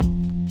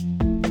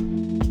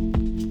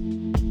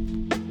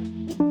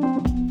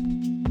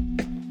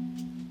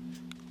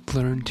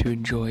Learn to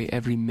enjoy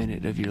every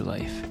minute of your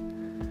life.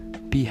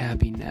 Be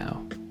happy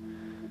now.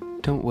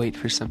 Don't wait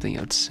for something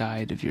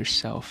outside of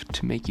yourself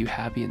to make you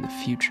happy in the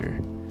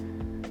future.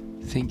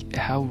 Think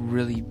how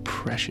really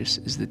precious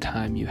is the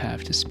time you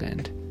have to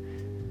spend,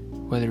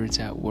 whether it's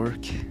at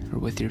work or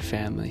with your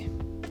family.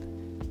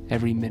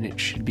 Every minute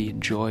should be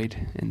enjoyed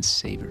and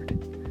savored.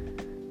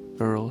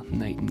 Earl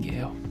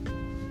Nightingale.